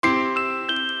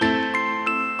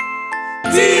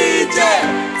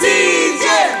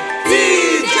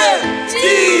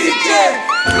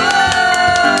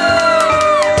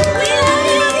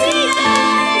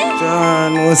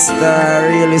Star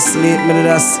really sleep, me did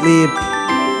I sleep.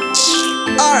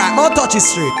 Alright, more touchy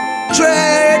street.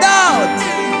 Trade out.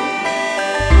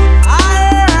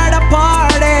 I heard a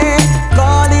party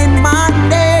calling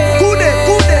Monday. Who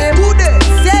dey?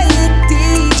 Say it,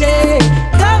 TJ.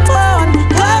 Come on.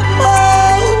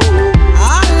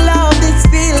 I love this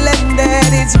feeling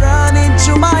that it's running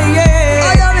through my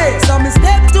head. So me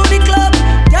step to the club,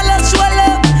 girl I show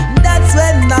love. That's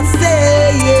when I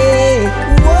say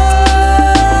yeah.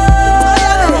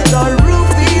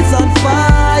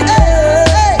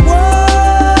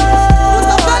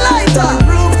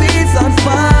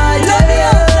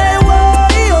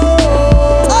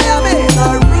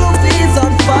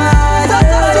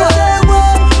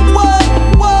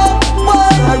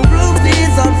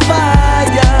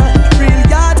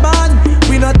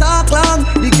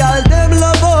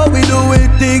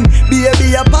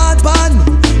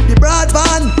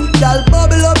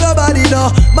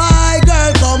 My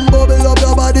girl, come bubble up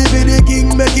your body for the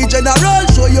king, make it general.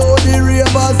 Show you how the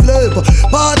ravers live.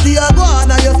 Party a go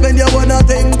on and you spend your one a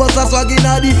thing, but a swag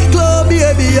inna the club,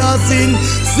 baby, I sing.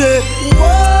 Say,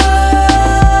 whoa,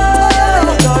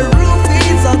 the roof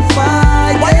is on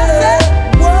fire. What you say?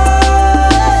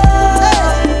 Whoa,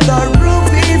 the roof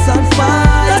is on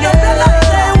fire.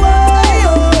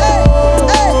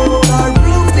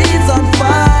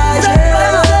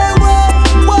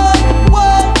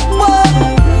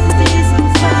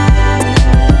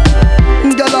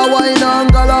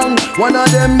 One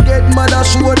of them get mad and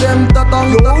show them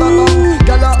tatang.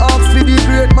 Gala ask for the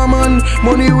great maman.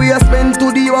 Money we a spend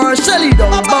to the war, Shelly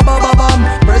down. Bam.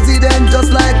 President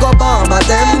just like Obama.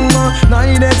 Them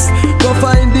 9X, go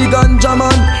find the ganja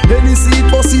man.